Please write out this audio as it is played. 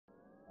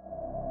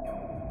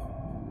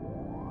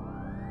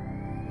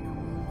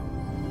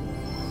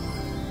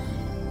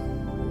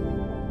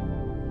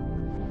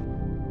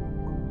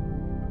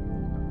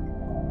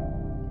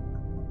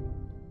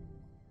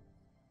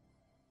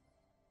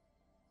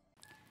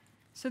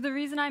So the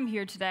reason I'm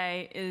here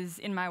today is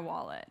in my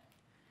wallet.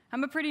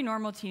 I'm a pretty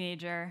normal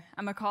teenager.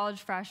 I'm a college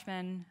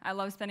freshman. I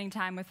love spending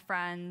time with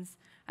friends.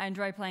 I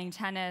enjoy playing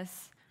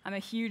tennis. I'm a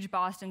huge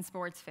Boston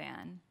sports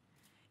fan.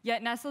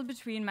 Yet nestled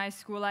between my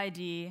school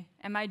ID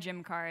and my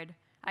gym card,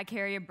 I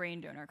carry a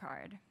brain donor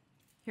card.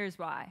 Here's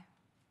why.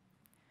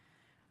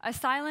 A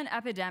silent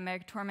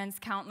epidemic torments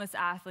countless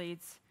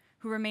athletes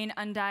who remain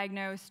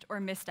undiagnosed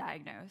or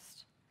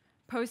misdiagnosed.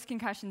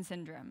 Post-concussion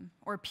syndrome,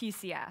 or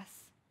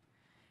PCS.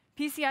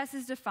 PCS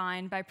is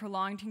defined by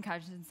prolonged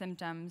concussion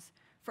symptoms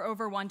for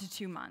over 1 to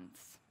 2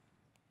 months.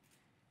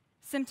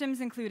 Symptoms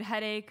include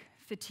headache,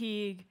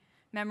 fatigue,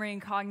 memory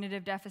and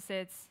cognitive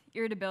deficits,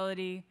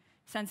 irritability,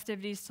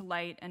 sensitivities to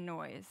light and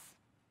noise.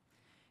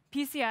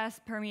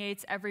 PCS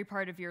permeates every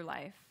part of your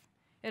life.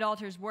 It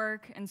alters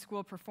work and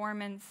school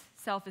performance,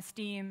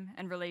 self-esteem,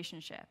 and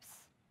relationships.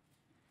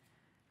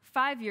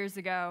 5 years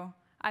ago,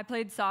 I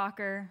played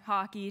soccer,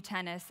 hockey,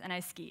 tennis, and I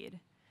skied.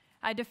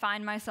 I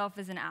defined myself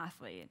as an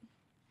athlete.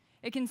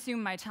 It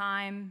consumed my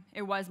time.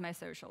 It was my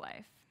social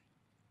life.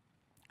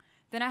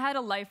 Then I had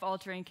a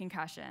life-altering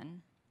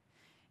concussion.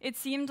 It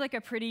seemed like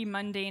a pretty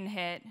mundane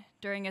hit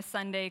during a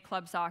Sunday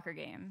club soccer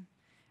game.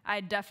 I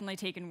had definitely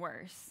taken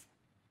worse.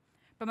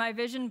 But my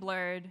vision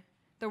blurred,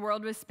 the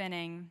world was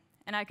spinning,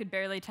 and I could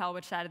barely tell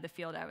which side of the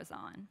field I was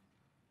on.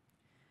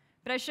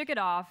 But I shook it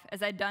off,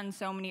 as I'd done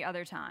so many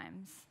other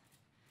times.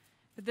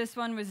 But this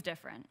one was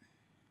different.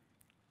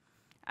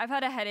 I've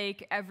had a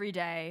headache every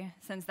day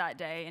since that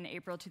day in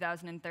April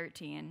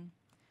 2013.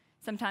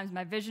 Sometimes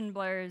my vision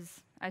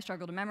blurs, I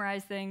struggle to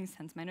memorize things,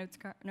 hence my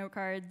note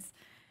cards,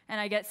 and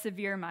I get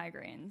severe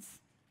migraines.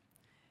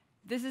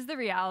 This is the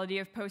reality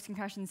of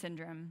post-concussion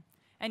syndrome,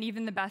 and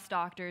even the best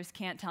doctors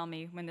can't tell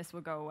me when this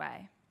will go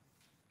away.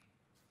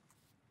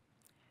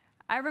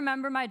 I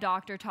remember my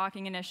doctor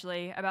talking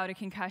initially about a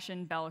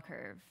concussion bell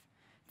curve,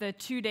 the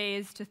 2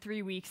 days to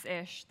 3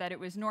 weeks-ish that it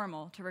was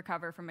normal to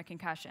recover from a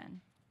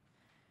concussion.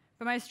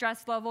 But my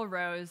stress level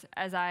rose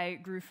as I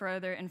grew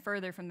further and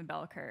further from the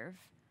bell curve,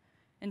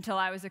 until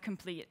I was a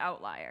complete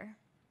outlier.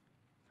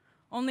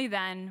 Only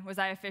then was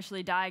I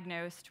officially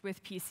diagnosed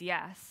with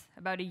PCS,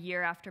 about a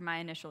year after my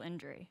initial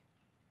injury.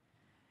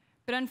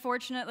 But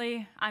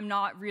unfortunately, I'm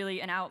not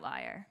really an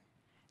outlier.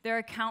 There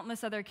are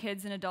countless other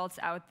kids and adults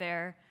out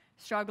there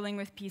struggling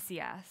with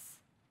PCS.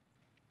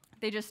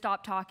 They just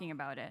stopped talking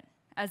about it,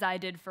 as I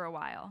did for a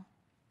while.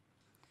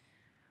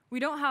 We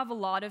don't have a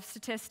lot of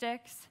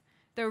statistics,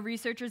 though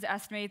researchers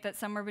estimate that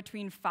somewhere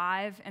between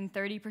 5 and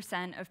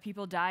 30% of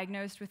people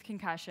diagnosed with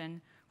concussion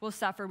will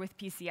suffer with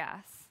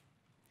PCS.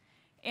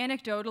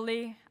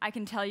 Anecdotally, I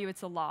can tell you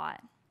it's a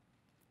lot.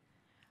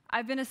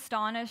 I've been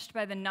astonished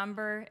by the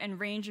number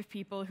and range of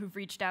people who've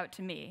reached out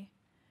to me.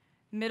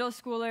 Middle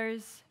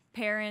schoolers,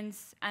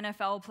 parents,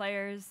 NFL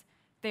players,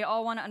 they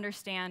all want to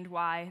understand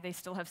why they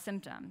still have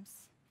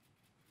symptoms.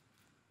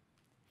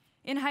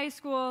 In high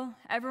school,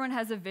 everyone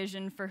has a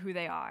vision for who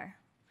they are.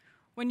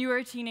 When you were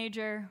a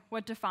teenager,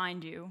 what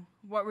defined you?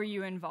 What were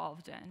you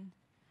involved in?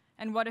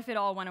 And what if it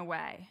all went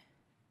away?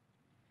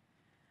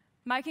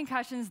 My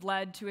concussions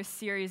led to a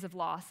series of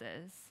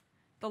losses.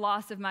 The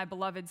loss of my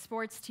beloved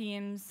sports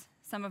teams,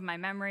 some of my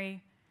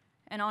memory,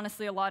 and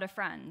honestly, a lot of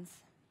friends.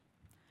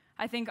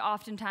 I think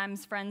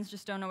oftentimes friends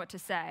just don't know what to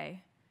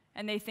say,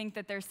 and they think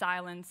that their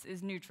silence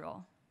is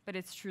neutral, but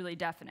it's truly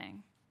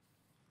deafening.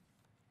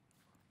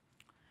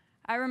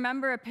 I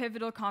remember a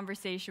pivotal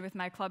conversation with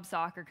my club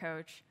soccer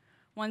coach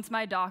once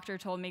my doctor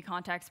told me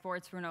contact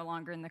sports were no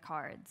longer in the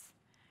cards.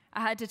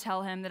 I had to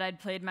tell him that I'd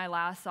played my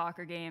last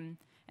soccer game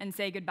and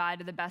say goodbye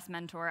to the best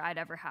mentor I'd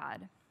ever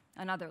had,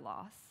 another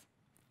loss.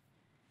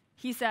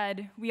 He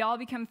said, "We all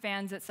become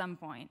fans at some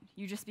point.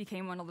 You just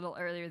became one a little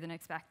earlier than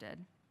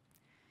expected."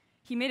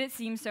 He made it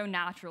seem so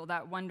natural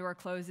that one door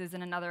closes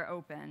and another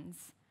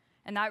opens,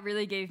 and that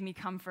really gave me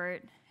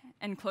comfort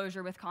and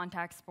closure with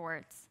contact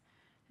sports.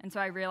 And so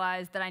I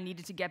realized that I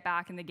needed to get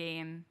back in the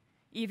game,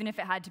 even if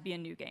it had to be a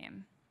new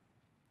game.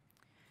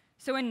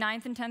 So in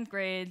 9th and 10th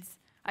grades,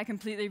 I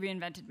completely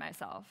reinvented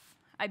myself.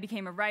 I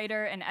became a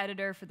writer and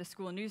editor for the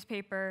school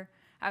newspaper.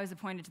 I was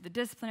appointed to the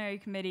disciplinary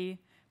committee,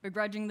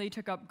 begrudgingly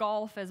took up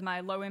golf as my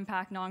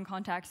low-impact,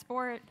 non-contact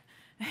sport,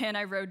 and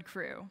I rode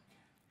crew.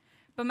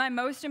 But my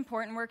most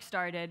important work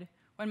started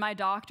when my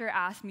doctor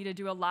asked me to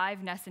do a live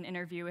NESN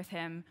interview with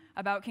him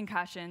about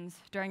concussions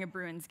during a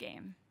Bruins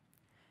game.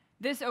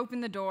 This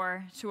opened the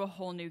door to a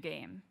whole new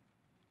game.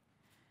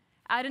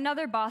 At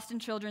another Boston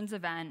Children's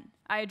event,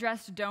 I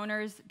addressed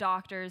donors,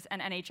 doctors,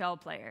 and NHL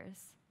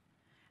players.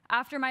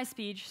 After my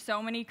speech,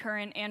 so many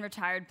current and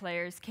retired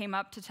players came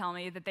up to tell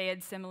me that they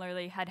had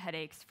similarly had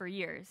headaches for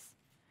years.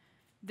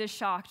 This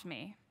shocked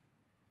me.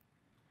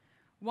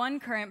 One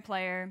current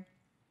player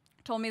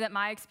told me that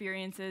my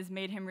experiences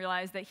made him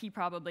realize that he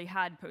probably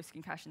had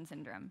post-concussion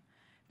syndrome,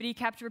 but he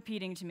kept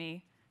repeating to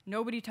me,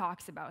 "Nobody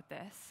talks about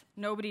this.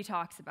 Nobody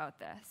talks about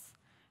this."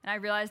 And I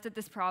realized that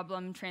this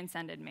problem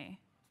transcended me.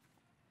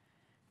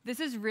 This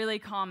is really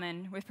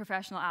common with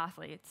professional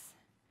athletes.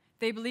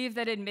 They believe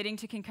that admitting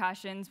to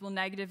concussions will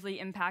negatively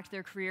impact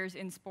their careers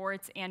in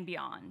sports and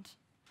beyond.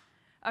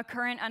 A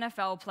current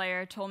NFL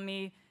player told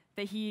me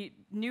that he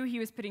knew he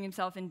was putting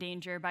himself in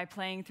danger by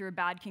playing through a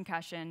bad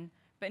concussion,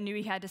 but knew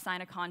he had to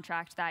sign a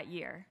contract that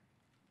year.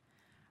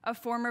 A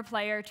former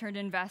player turned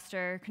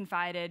investor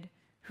confided,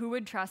 "Who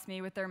would trust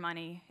me with their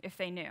money if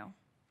they knew?"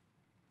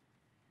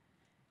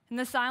 And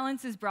the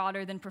silence is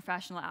broader than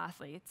professional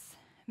athletes.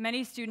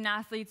 Many student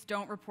athletes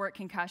don't report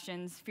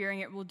concussions, fearing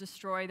it will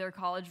destroy their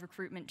college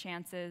recruitment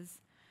chances.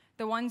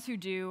 The ones who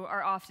do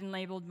are often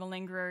labeled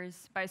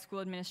malingerers by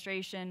school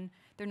administration.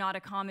 They're not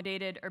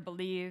accommodated or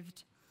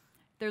believed.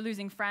 They're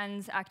losing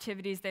friends,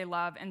 activities they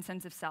love, and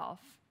sense of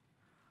self.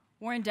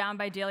 Worn down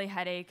by daily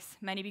headaches,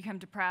 many become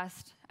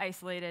depressed,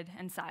 isolated,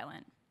 and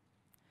silent.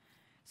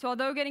 So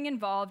although getting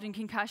involved in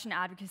concussion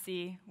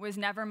advocacy was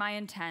never my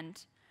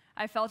intent,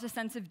 I felt a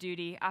sense of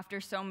duty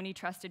after so many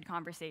trusted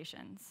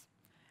conversations.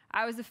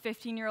 I was a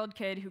 15-year-old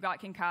kid who got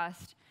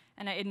concussed,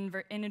 and I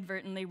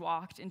inadvertently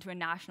walked into a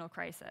national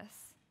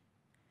crisis.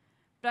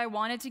 But I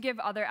wanted to give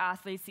other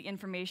athletes the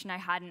information I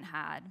hadn't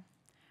had.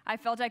 I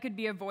felt I could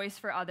be a voice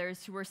for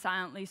others who were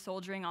silently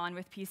soldiering on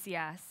with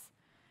PCS.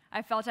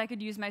 I felt I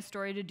could use my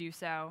story to do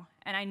so,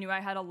 and I knew I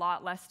had a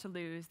lot less to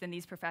lose than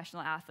these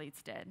professional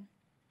athletes did.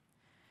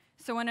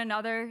 So when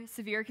another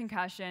severe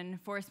concussion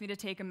forced me to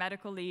take a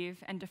medical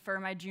leave and defer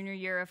my junior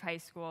year of high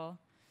school,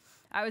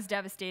 I was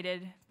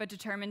devastated, but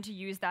determined to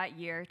use that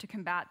year to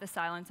combat the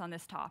silence on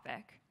this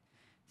topic.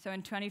 So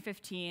in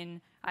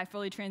 2015, I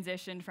fully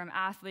transitioned from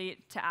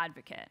athlete to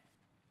advocate.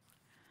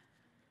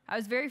 I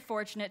was very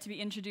fortunate to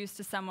be introduced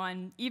to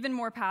someone even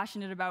more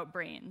passionate about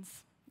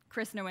brains,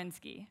 Chris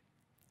Nowinski.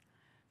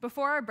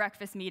 Before our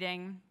breakfast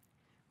meeting,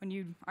 when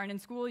you aren't in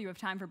school, you have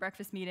time for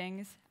breakfast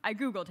meetings, I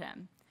Googled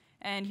him,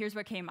 and here's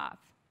what came up.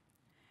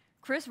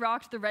 Chris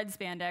rocked the red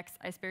spandex,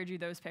 I spared you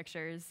those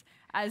pictures,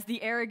 as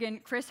the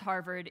arrogant Chris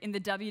Harvard in the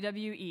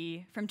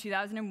WWE from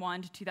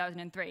 2001 to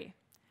 2003. I'm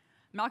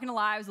not gonna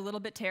lie, I was a little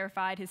bit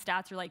terrified. His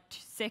stats are like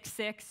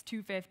 6'6",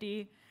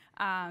 250,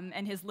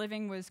 and his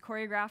living was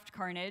choreographed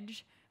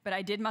carnage, but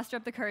I did muster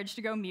up the courage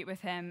to go meet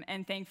with him,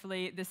 and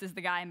thankfully, this is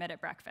the guy I met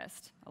at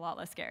breakfast. A lot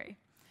less scary.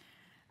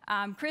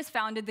 Chris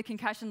founded the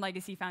Concussion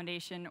Legacy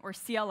Foundation, or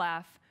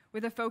CLF,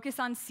 with a focus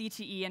on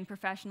CTE and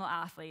professional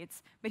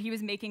athletes, but he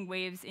was making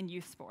waves in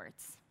youth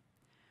sports.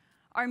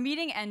 Our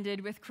meeting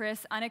ended with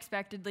Chris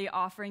unexpectedly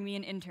offering me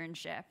an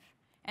internship,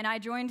 and I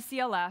joined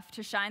CLF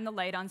to shine the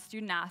light on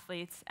student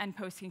athletes and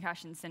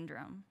post-concussion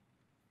syndrome.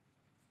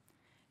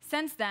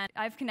 Since then,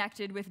 I've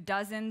connected with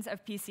dozens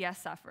of PCS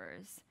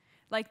sufferers,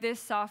 like this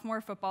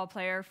sophomore football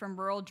player from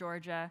rural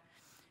Georgia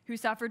who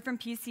suffered from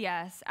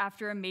PCS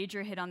after a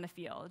major hit on the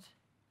field.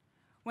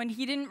 When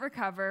he didn't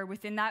recover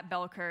within that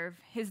bell curve,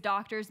 his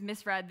doctors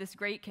misread this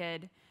great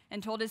kid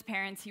and told his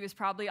parents he was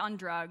probably on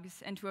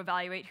drugs and to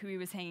evaluate who he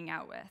was hanging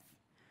out with.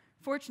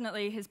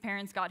 Fortunately, his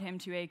parents got him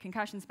to a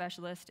concussion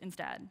specialist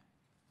instead.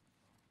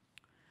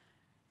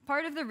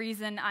 Part of the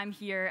reason I'm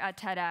here at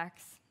TEDx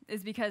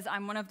is because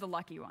I'm one of the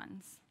lucky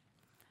ones.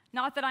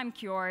 Not that I'm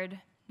cured,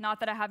 not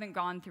that I haven't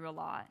gone through a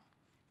lot.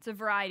 It's a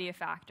variety of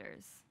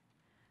factors.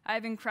 I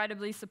have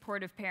incredibly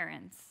supportive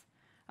parents,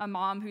 a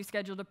mom who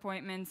scheduled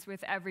appointments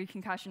with every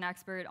concussion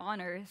expert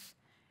on earth,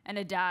 and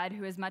a dad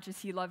who, as much as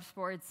he loved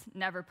sports,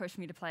 never pushed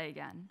me to play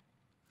again.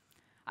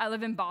 I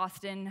live in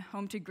Boston,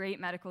 home to great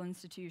medical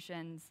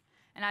institutions,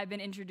 and I've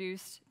been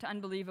introduced to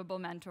unbelievable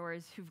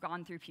mentors who've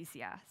gone through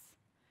PCS.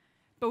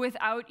 But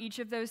without each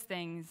of those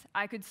things,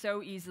 I could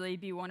so easily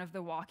be one of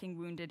the walking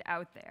wounded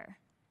out there.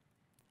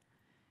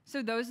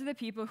 So those are the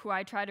people who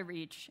I try to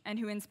reach and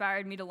who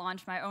inspired me to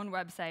launch my own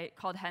website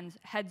called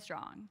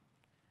Headstrong.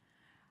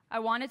 I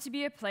want it to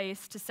be a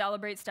place to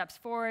celebrate steps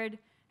forward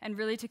and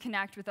really to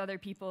connect with other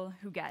people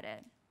who get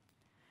it.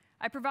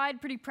 I provide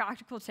pretty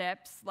practical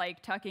tips,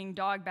 like tucking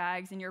dog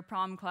bags in your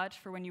prom clutch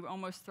for when you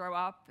almost throw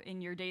up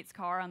in your date's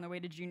car on the way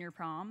to junior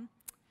prom.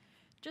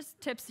 Just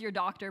tips your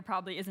doctor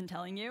probably isn't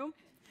telling you.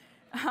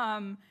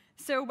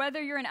 So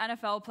whether you're an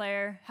NFL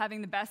player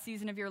having the best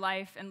season of your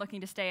life and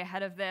looking to stay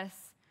ahead of this,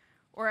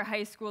 or a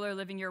high schooler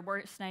living your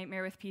worst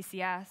nightmare with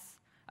PCS,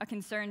 a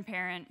concerned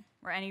parent,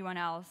 or anyone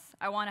else,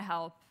 I want to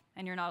help,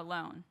 and you're not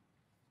alone.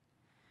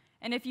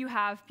 And if you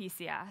have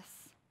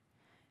PCS,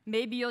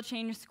 maybe you'll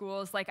change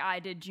schools like I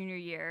did junior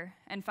year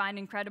and find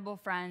incredible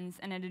friends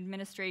and an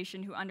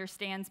administration who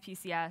understands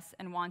PCS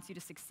and wants you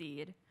to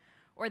succeed,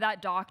 or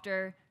that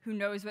doctor who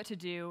knows what to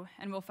do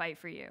and will fight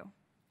for you.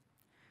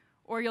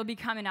 Or you'll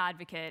become an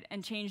advocate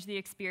and change the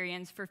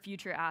experience for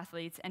future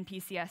athletes and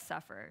PCS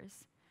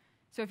sufferers.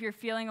 So if you're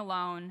feeling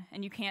alone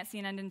and you can't see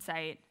an end in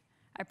sight,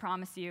 I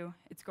promise you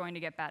it's going to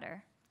get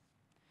better.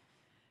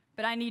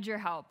 But I need your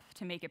help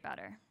to make it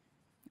better.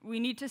 We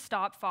need to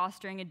stop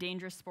fostering a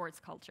dangerous sports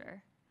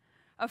culture.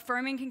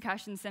 Affirming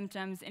concussion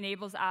symptoms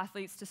enables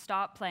athletes to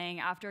stop playing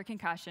after a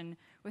concussion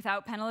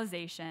without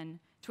penalization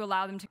to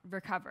allow them to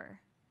recover.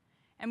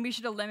 And we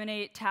should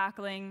eliminate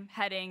tackling,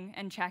 heading,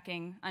 and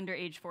checking under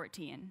age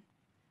 14.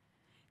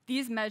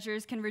 These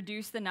measures can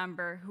reduce the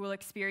number who will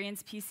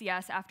experience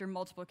PCS after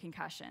multiple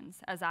concussions,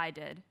 as I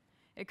did.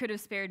 It could have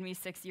spared me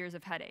 6 years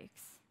of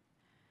headaches.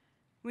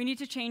 We need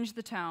to change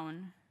the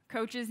tone.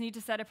 Coaches need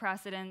to set a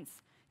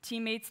precedence.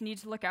 Teammates need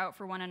to look out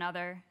for one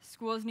another.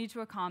 Schools need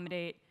to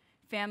accommodate.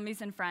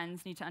 Families and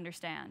friends need to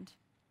understand.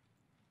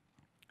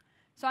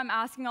 So I'm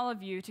asking all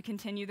of you to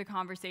continue the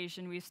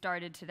conversation we've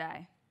started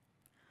today.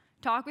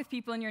 Talk with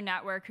people in your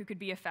network who could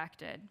be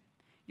affected.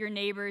 Your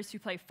neighbors who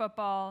play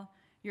football,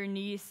 your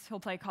niece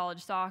who'll play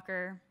college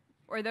soccer,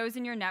 or those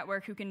in your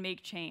network who can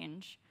make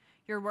change.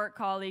 Your work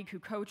colleague who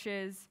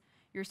coaches,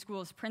 your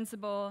school's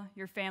principal,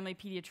 your family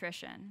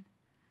pediatrician.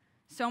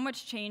 So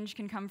much change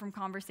can come from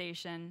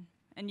conversation,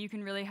 and you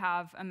can really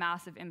have a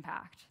massive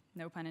impact,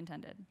 no pun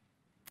intended.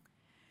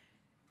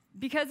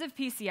 Because of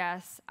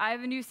PCS, I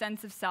have a new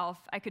sense of self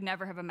I could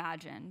never have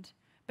imagined,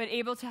 but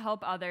able to help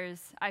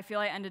others, I feel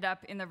I ended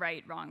up in the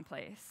wrong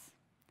place.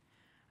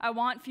 I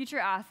want future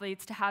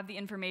athletes to have the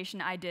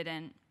information I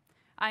didn't.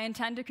 I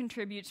intend to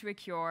contribute to a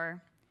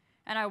cure,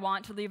 and I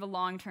want to leave a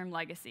long-term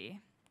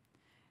legacy.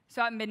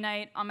 So at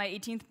midnight on my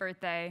 18th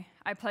birthday,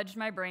 I pledged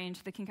my brain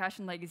to the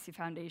Concussion Legacy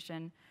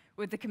Foundation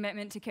with the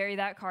commitment to carry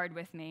that card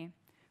with me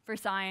for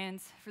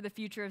science, for the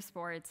future of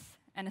sports,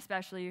 and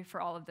especially for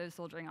all of those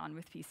soldiering on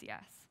with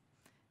PCS.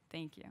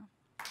 Thank you.